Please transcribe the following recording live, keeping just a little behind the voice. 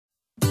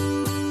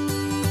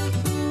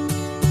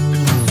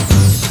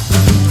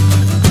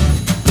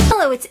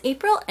it's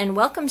April and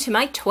welcome to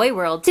my toy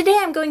world. Today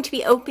I'm going to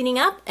be opening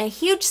up a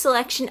huge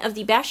selection of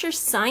the Basher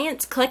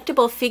Science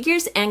collectible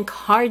figures and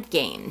card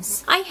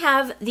games. I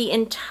have the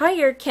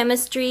entire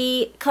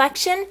chemistry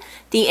collection,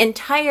 the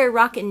entire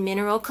rock and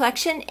mineral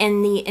collection,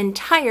 and the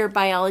entire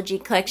biology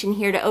collection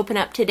here to open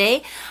up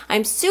today.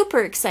 I'm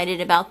super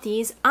excited about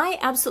these. I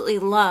absolutely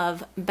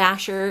love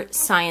Basher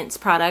Science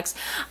products.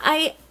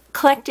 I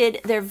collected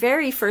their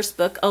very first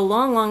book a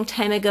long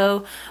time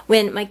ago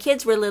when my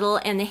kids were little,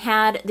 and they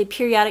had the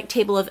periodic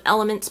table of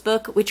elements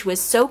book, which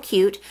was so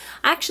cute.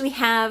 I actually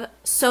have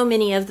so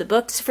many of the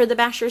books for the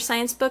Basher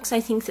Science books. I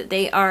think that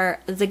they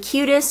are the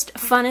cutest,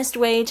 funnest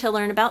way to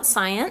learn about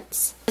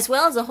science, as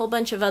well as a whole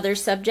bunch of other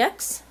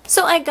subjects.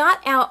 So I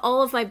got out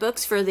all of my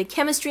books for the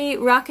chemistry,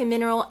 rock and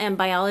mineral, and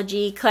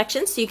biology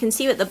collection, so you can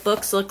see what the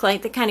books look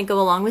like that kind of go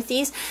along with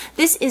these.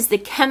 This is the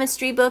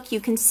chemistry book.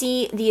 You can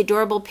see the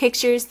adorable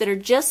pictures that are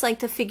just like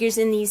the figures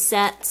in these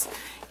sets.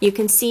 You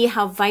can see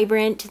how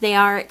vibrant they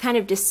are. It kind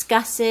of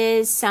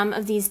discusses some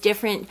of these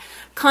different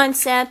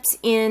concepts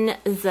in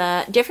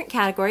the different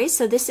categories.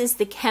 So this is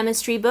the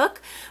chemistry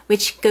book,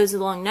 which goes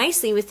along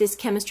nicely with this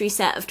chemistry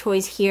set of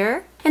toys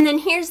here. And then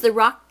here's the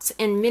rocks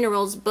and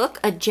minerals book,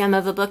 a gem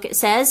of a book it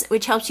says,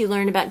 which helps you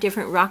learn about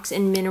different rocks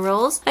and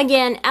minerals.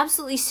 Again,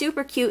 absolutely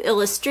super cute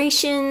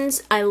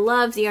illustrations. I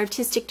love the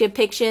artistic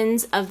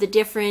depictions of the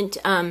different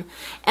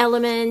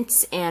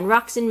elements and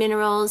rocks and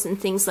minerals and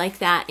things like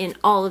that in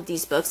all of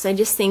these books. I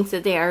just think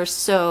that they are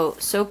so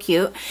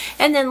cute.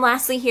 And then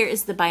lastly, here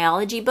is the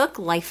biology book,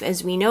 Life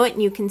as We Know It,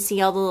 and you can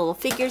see all the little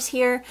figures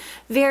here,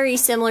 very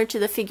similar to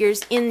the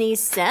figures in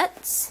these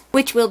sets,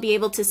 which we'll be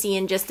able to see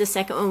in just a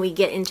second when we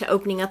get into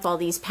opening up all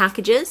these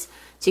packages.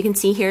 So you can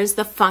see here's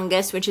the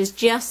fungus, which is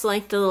just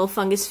like the little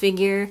fungus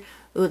figure.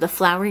 Ooh, the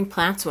flowering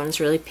plants one is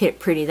really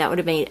pretty. That would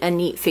have made a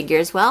neat figure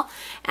as well.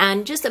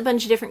 And just a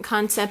bunch of different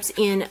concepts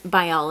in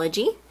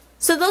biology.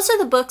 So those are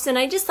the books, and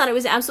I just thought it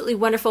was absolutely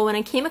wonderful when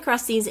I came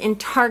across these in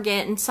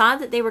Target and saw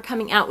that they were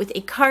coming out with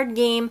a card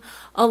game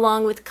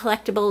along with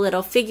collectible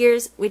little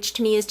figures, which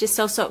to me is just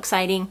so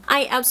exciting.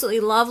 I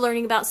absolutely love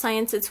learning about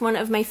science. It's one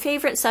of my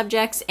favorite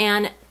subjects,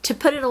 and to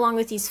put it along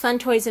with these fun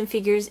toys and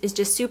figures is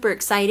just super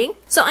exciting.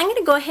 So I'm going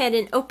to go ahead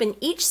and open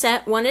each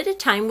set one at a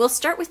time. We'll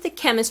start with the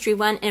chemistry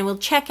one, and we'll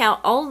check out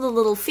all the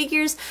little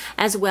figures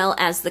as well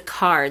as the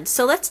cards.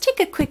 So let's take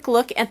a quick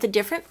look at the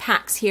different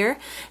packs here.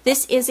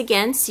 This is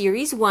again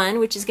series 1,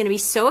 which is going to be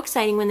so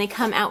exciting when they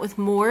come out with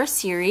more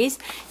series.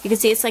 You can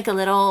see it's like a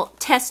little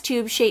test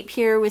tube shape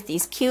here with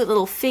these cute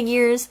little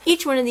figures.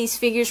 Each one of these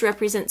figures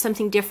represents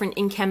something different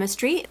in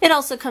chemistry. It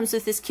also comes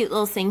with this cute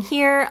little thing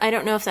here. I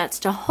don't know if that's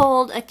to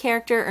hold a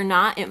character or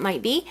not. It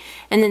might be.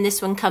 And then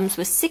this one comes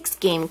with 6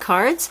 game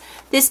cards.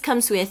 This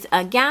comes with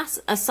a gas,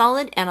 a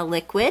solid, and a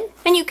liquid.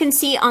 And you can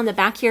see on the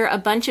back here a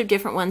bunch of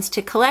different ones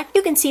to collect.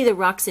 You can see the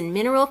rocks and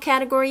mineral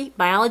category,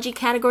 biology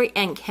category,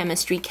 and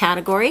chemistry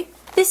category.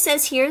 This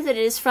says here that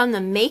it is from the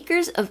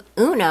makers of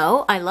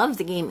Uno. I love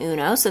the game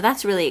Uno, so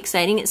that's really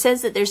exciting. It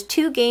says that there's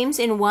 2 games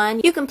in one.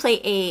 You can play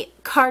a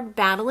card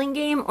battling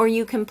game or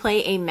you can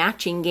play a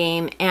matching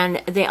game,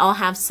 and they all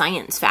have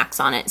science facts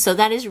on it. So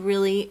that is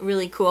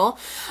really cool.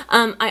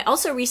 I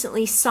also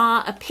recently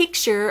saw a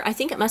picture, I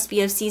think it must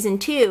be of season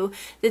 2,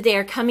 that they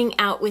are coming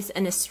out with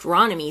an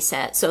astronomy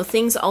set. So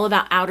things all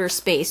about outer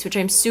space, which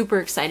I'm super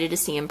excited to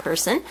see in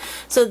person.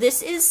 So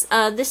this is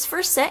this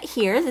first set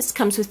here. This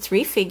comes with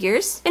 3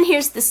 figures. And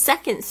here's the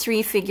second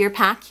 3-figure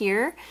pack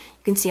here.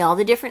 You can see all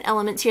the different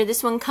elements here.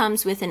 This one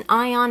comes with an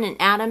ion, an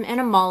atom,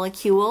 and a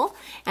molecule,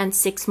 and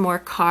 6 more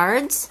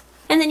cards.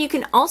 And then you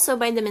can also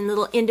buy them in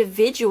little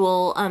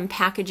individual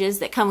packages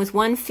that come with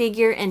 1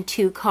 figure and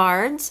 2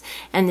 cards.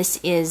 And this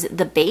is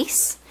the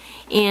base.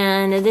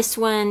 And this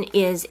one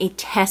is a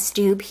test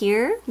tube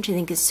here, which I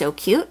think is so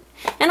cute.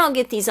 And I'll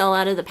get these all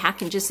out of the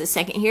pack in just a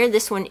second here.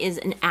 This one is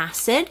an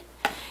acid.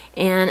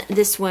 And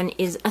this one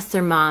is a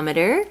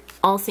thermometer.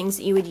 All things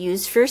that you would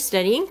use for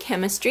studying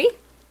chemistry.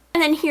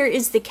 And then here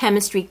is the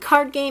chemistry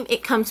card game.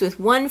 It comes with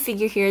 1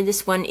 figure here.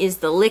 This one is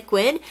the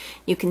liquid.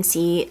 You can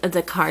see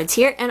the cards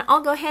here. And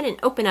I'll go ahead and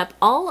open up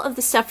all of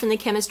the stuff from the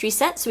chemistry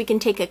set so we can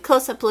take a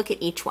close-up look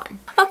at each one.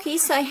 Okay,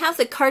 so I have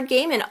the card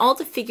game and all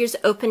the figures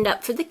opened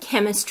up for the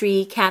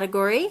chemistry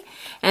category.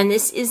 And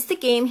this is the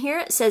game here.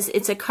 It says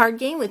it's a card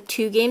game with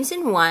 2 games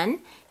in one.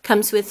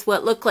 Comes with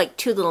what look like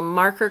 2 little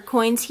marker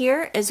coins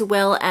here, as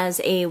well as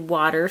a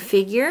water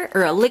figure,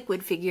 or a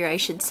liquid figure I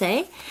should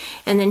say.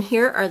 And then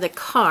here are the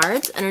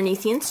cards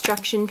underneath the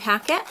instruction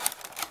packet.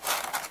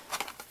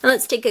 Now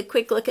let's take a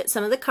quick look at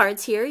some of the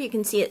cards here. You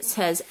can see it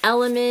says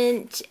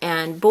element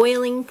and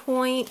boiling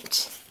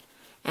point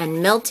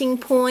and melting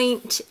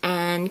point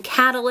and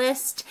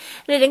catalyst,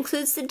 and it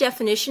includes the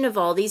definition of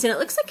all these, and it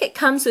looks like it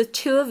comes with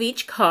 2 of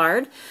each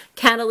card.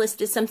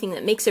 Catalyst is something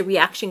that makes a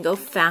reaction go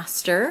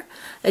faster.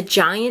 A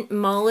giant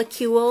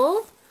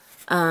molecule,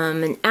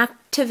 an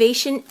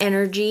activation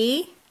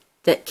energy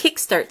that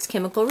kickstarts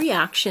chemical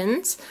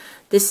reactions.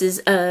 This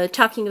is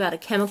talking about a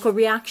chemical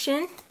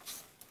reaction.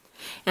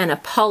 And a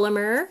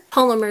polymer.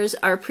 Polymers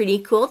are pretty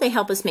cool. They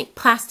help us make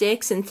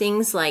plastics and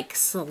things like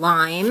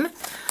slime.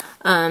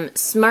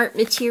 smart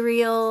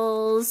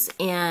materials,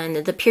 and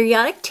the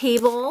periodic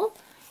table,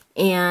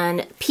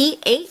 and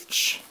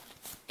pH.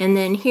 And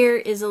then here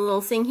is a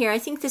little thing here. I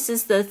think this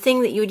is the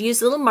thing that you would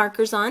use little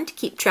markers on to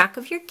keep track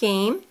of your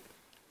game.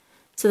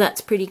 So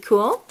that's pretty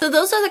cool. So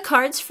those are the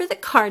cards for the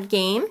card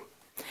game.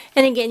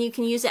 And again, you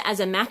can use it as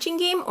a matching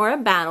game or a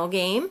battle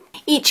game.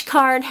 Each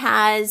card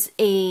has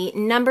a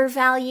number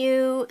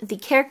value, the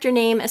character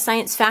name, a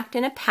science fact,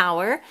 and a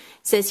power. It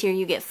says here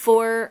you get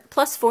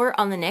 +4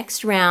 on the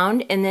next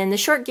round. And then the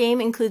short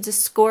game includes a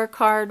score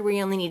card where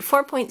you only need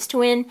 4 points to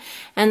win.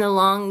 And the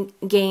long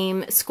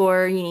game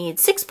score, you need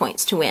 6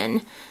 points to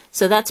win.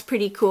 So that's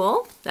pretty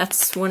cool.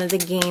 That's one of the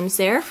games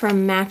there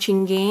from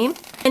Matching Game.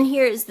 And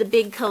here is the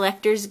big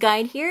collector's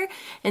guide here.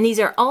 And these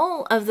are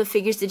all of the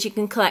figures that you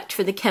can collect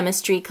for the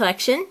chemistry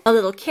collection. A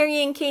little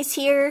carrying case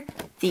here,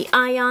 the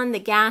ion, the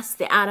gas,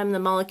 the atom, the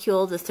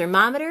molecule, the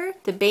thermometer,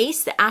 the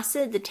base, the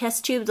acid, the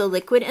test tube, the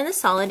liquid, and the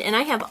solid. And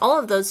I have all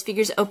of those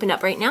figures opened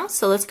up right now.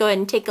 So let's go ahead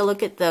and take a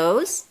look at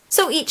those.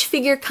 So each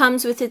figure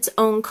comes with its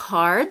own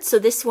card. So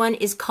this one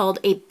is called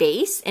a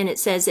base, and it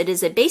says it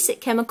is a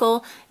basic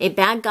chemical, a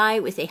bad guy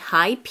with a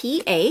high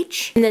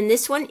pH. And then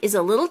this one is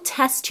a little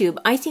test tube.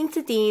 I think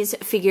that these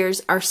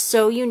figures are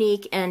so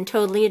unique and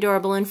totally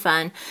adorable and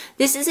fun.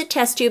 This is a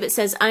test tube. It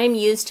says I am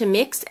used to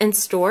mix and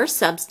store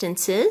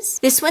substances.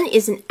 This one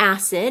is an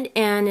acid,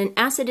 and an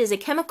acid is a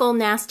chemical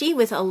nasty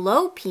with a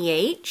low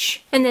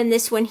pH. And then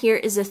this one here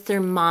is a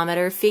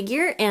thermometer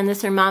figure, and the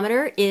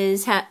thermometer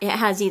is it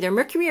has either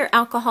mercury or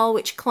alcohol,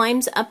 which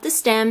climbs up the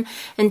stem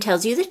and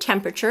tells you the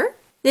temperature.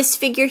 This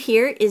figure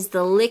here is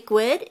the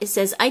liquid. It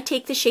says, I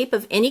take the shape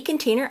of any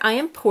container I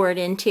am poured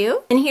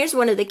into. And here's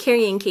one of the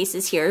carrying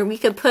cases here. We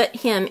could put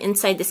him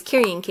inside this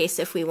carrying case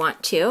if we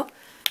want to,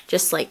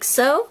 just like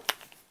so.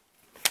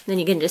 Then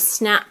you can just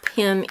snap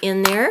him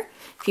in there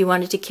if you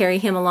wanted to carry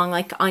him along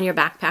like on your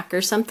backpack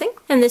or something.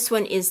 And this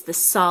one is the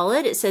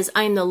solid. It says,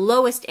 I am the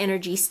lowest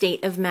energy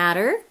state of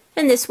matter.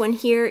 And this one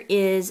here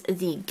is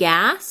the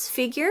gas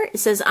figure. It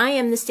says, I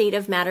am the state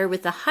of matter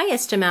with the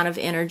highest amount of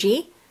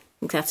energy. I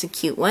think that's a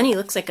cute one. He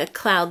looks like a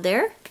cloud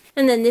there.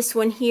 And then this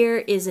one here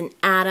is an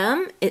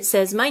atom. It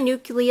says, my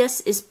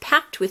nucleus is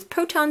packed with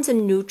protons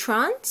and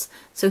neutrons.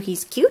 So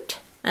he's cute.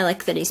 I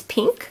like that he's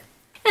pink.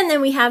 And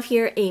then we have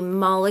here a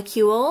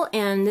molecule,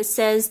 and this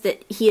says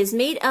that he is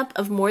made up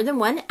of more than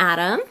one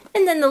atom.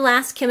 And then the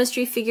last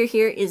chemistry figure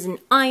here is an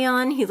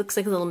ion. He looks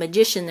like a little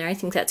magician there. I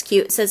think that's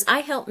cute. It says, I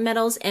help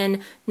metals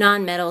and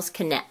non-metals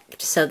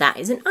connect. So that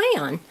is an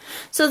ion.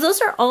 So those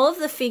are all of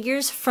the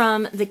figures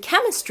from the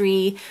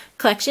chemistry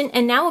collection.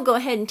 And now we'll go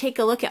ahead and take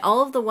a look at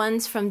all of the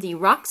ones from the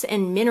rocks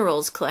and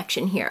minerals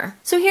collection here.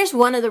 So here's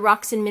one of the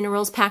rocks and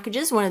minerals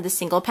packages, one of the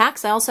single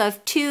packs. I also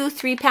have 2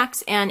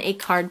 3-packs and a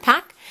card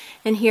pack.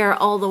 And here are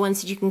all the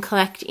ones that you can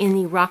collect in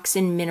the rocks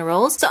and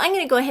minerals. So I'm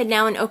going to go ahead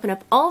now and open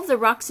up all of the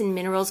rocks and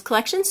minerals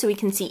collection so we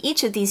can see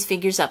each of these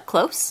figures up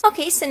close.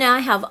 Okay, so now I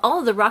have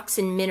all the rocks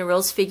and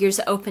minerals figures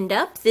opened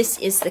up. This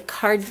is the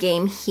card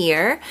game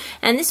here.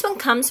 And this one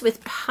comes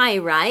with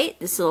pyrite,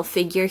 this little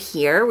figure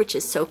here, which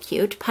is so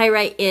cute.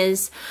 Pyrite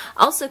is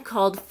also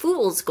called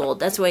fool's gold.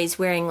 That's why he's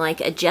wearing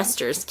like a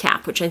jester's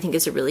cap, which I think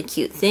is a really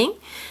cute thing.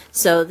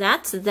 So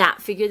that's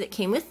that figure that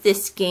came with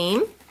this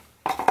game.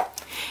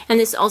 And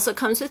this also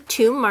comes with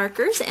 2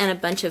 markers and a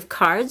bunch of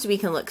cards we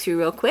can look through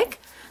real quick.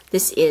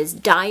 This is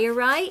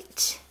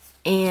diorite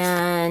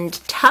and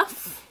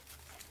tuff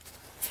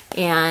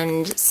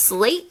and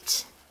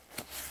slate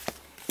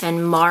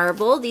and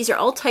marble. These are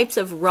all types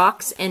of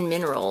rocks and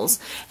minerals.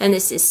 And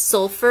this is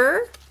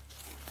sulfur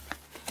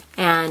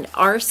and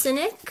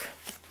arsenic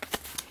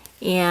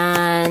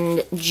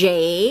and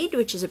jade,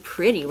 which is a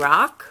pretty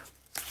rock,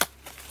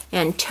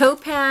 and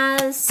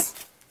topaz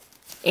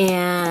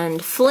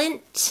and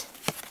flint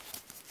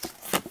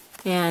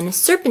and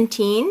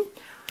serpentine.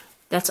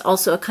 That's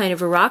also a kind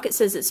of a rock. It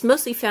says it's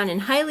mostly found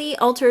in highly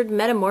altered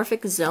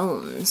metamorphic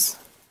zones.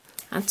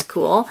 That's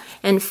cool.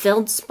 And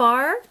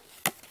feldspar.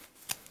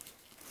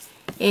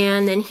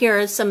 And then here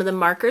are some of the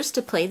markers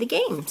to play the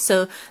game.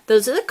 So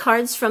those are the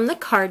cards from the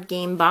card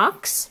game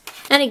box.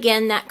 And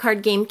again, that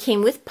card game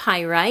came with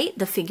pyrite,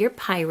 the figure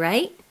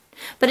pyrite.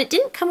 But it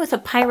didn't come with a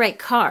pyrite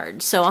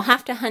card, so I'll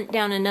have to hunt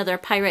down another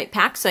pyrite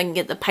pack so I can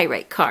get the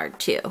pyrite card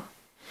too.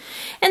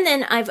 And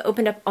then I've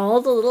opened up all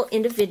the little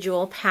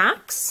individual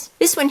packs.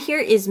 This one here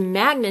is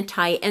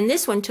magnetite, and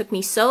this one took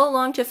me so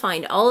long to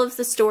find all of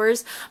the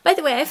stores. By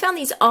the way, I found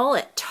these all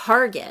at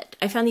Target.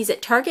 I found these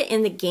at Target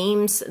in the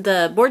games,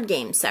 the board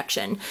game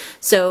section.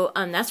 So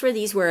that's where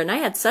these were, and I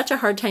had such a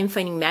hard time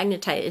finding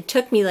magnetite. It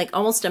took me like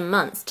almost a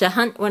month to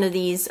hunt one of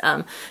these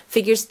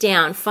figures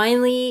down.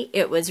 Finally,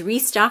 it was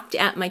restocked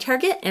at my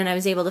Target, and I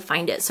was able to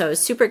find it. So I was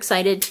super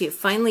excited to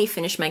finally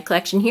finish my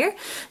collection here.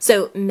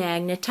 So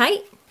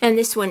magnetite. And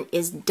this one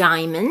is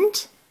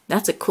diamond.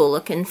 That's a cool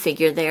looking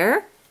figure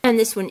there. And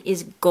this one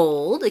is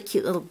gold, a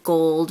cute little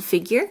gold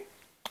figure.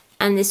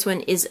 And this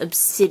one is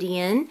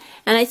obsidian.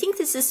 And I think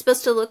this is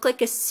supposed to look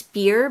like a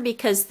spear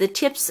because the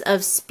tips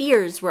of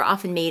spears were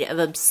often made of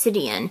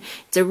obsidian.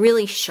 It's a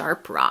really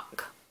sharp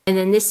rock. And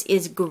then this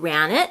is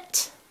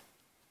granite.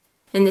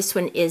 And this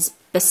one is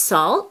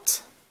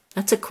basalt.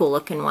 That's a cool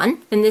looking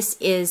one. And this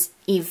is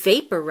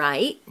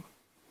evaporite.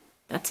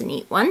 That's a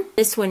neat one.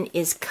 This one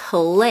is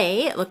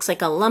clay. It looks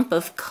like a lump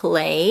of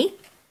clay.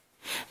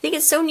 I think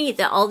it's so neat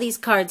that all these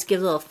cards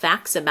give little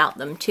facts about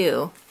them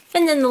too.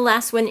 And then the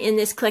last one in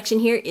this collection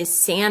here is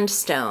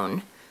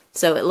sandstone.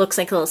 So it looks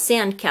like a little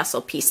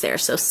sandcastle piece there,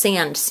 so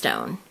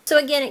sandstone. So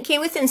again, it came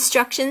with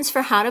instructions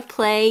for how to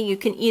play. You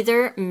can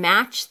either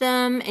match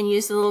them and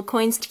use the little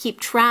coins to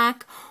keep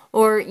track,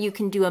 or you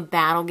can do a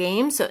battle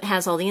game. So it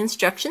has all the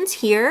instructions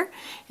here,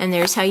 and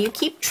there's how you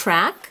keep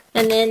track.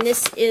 And then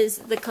this is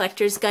the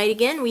collector's guide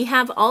again. We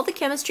have all the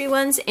chemistry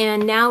ones,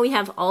 and now we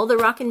have all the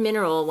rock and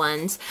mineral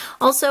ones.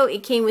 Also,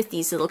 it came with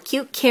these little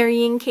cute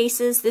carrying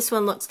cases. This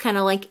one looks kind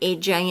of like a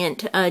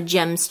giant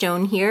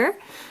gemstone here,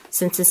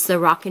 since it's the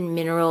rock and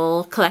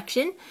mineral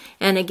collection.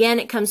 And again,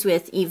 it comes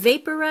with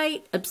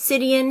evaporite,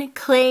 obsidian,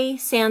 clay,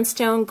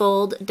 sandstone,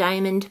 gold,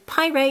 diamond,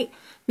 pyrite,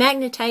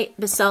 magnetite,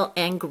 basalt,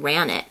 and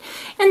granite.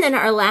 And then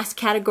our last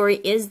category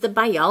is the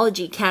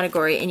biology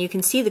category, and you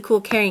can see the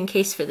cool carrying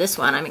case for this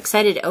one. I'm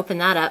excited to open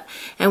that up,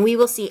 and we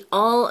will see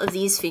all of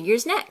these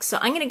figures next. So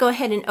I'm going to go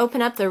ahead and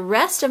open up the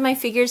rest of my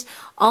figures,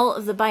 all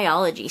of the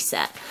biology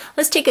set.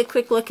 Let's take a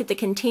quick look at the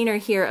container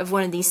here of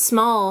one of these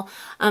small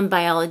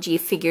biology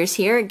figures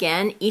here.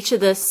 Again, each of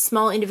the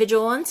small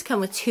individual ones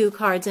come with 2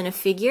 cards and a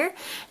figure,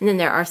 and then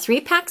there are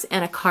 3 packs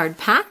and a card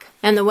pack.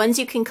 And the ones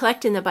you can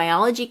collect in the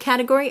biology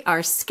category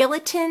are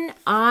skeleton,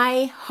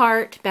 eye,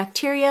 heart,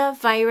 bacteria,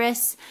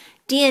 virus,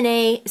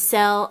 DNA,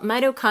 cell,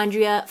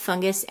 mitochondria,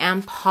 fungus,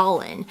 and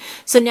pollen.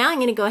 So now I'm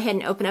going to go ahead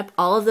and open up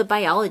all of the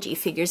biology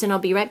figures, and I'll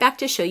be right back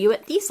to show you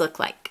what these look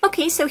like.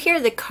 Okay, so here are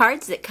the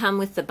cards that come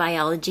with the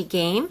biology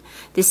game.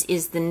 This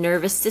is the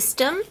nervous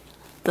system,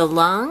 the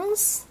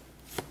lungs,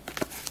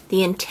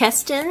 the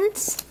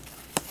intestines,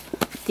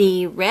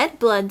 the red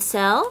blood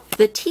cell,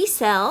 the T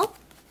cell,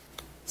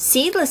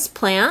 seedless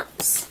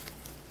plants,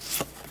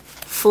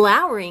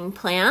 flowering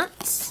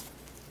plants,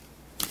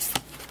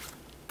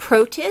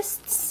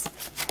 protists,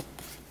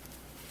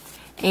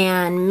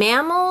 and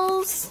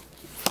mammals,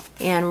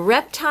 and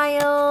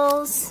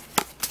reptiles,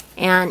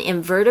 and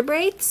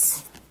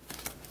invertebrates.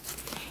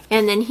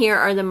 And then here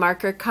are the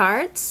marker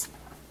cards.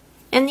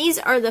 And these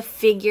are the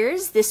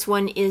figures. This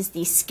one is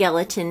the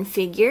skeleton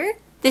figure.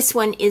 This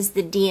one is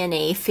the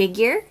DNA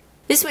figure.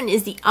 This one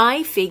is the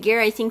eye figure.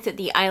 I think that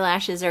the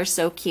eyelashes are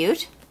so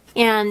cute.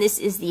 And this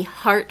is the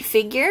heart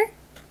figure.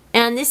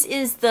 And this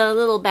is the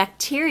little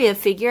bacteria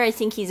figure. I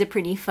think he's a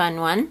pretty fun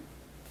one.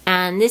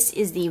 And this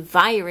is the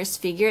virus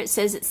figure. It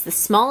says it's the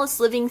smallest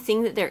living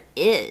thing that there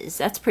is.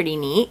 That's pretty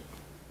neat.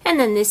 And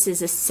then this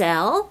is a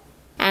cell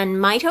and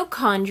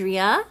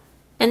mitochondria.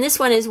 And this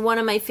one is one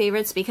of my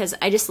favorites because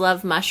I just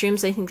love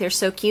mushrooms. I think they're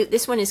so cute.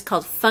 This one is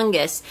called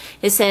fungus.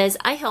 It says,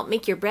 I help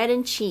make your bread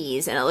and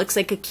cheese. And it looks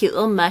like a cute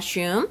little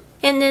mushroom.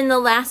 And then the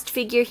last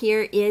figure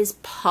here is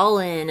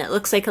pollen. It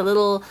looks like a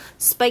little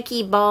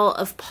spiky ball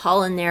of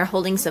pollen there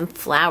holding some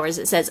flowers.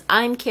 It says,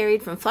 I'm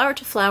carried from flower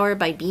to flower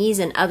by bees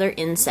and other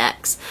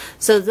insects.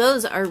 So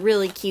those are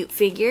really cute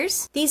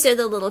figures. These are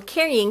the little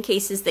carrying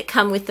cases that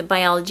come with the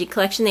biology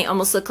collection. They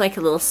almost look like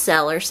a little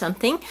cell or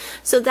something.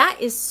 So that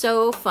is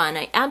so fun.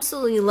 I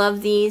absolutely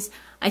love these.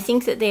 I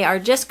think that they are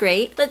just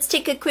great. Let's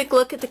take a quick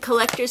look at the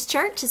collector's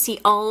chart to see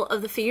all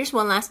of the figures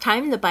one last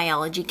time in the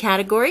biology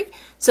category.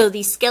 So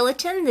the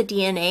skeleton, the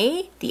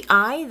DNA, the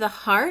eye, the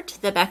heart,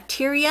 the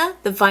bacteria,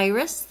 the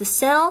virus, the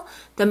cell,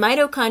 the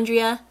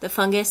mitochondria, the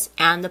fungus,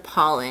 and the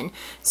pollen.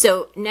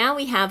 So now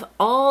we have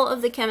all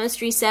of the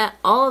chemistry set,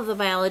 all of the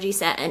biology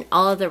set, and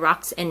all of the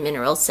rocks and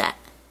minerals set.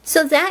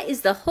 So that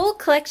is the whole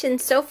collection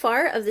so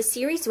far of the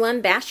Series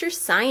 1 Basher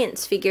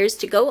Science figures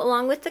to go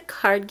along with the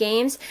card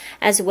games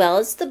as well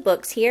as the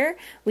books here.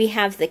 We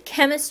have the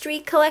chemistry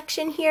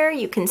collection here.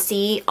 You can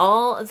see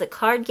all of the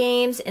card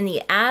games and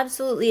the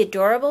absolutely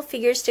adorable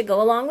figures to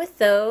go along with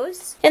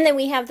those. And then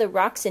we have the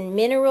rocks and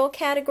mineral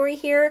category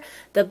here,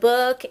 the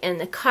book and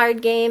the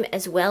card game,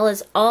 as well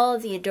as all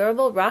of the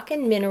adorable rock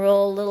and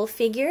mineral little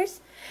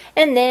figures.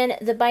 And then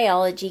the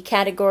biology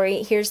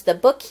category, here's the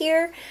book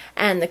here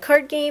and the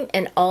card game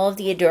and all of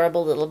the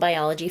adorable little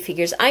biology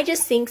figures. I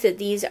just think that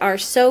these are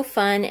so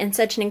fun and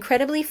such an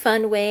incredibly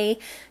fun way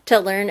to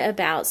learn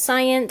about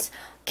science,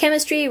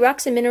 chemistry,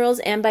 rocks and minerals,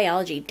 and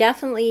biology.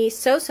 Definitely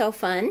so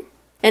fun.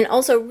 And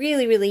also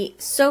really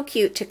so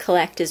cute to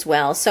collect as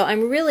well. So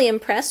I'm really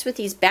impressed with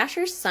these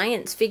Basher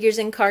Science figures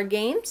and card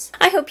games.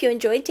 I hope you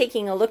enjoyed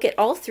taking a look at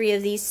all 3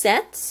 of these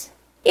sets.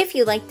 If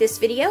you liked this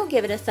video,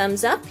 give it a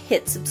thumbs up,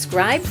 hit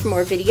subscribe for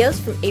more videos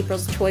from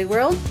April's Toy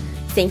World.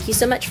 Thank you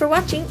so much for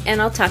watching,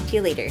 and I'll talk to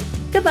you later.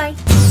 Goodbye!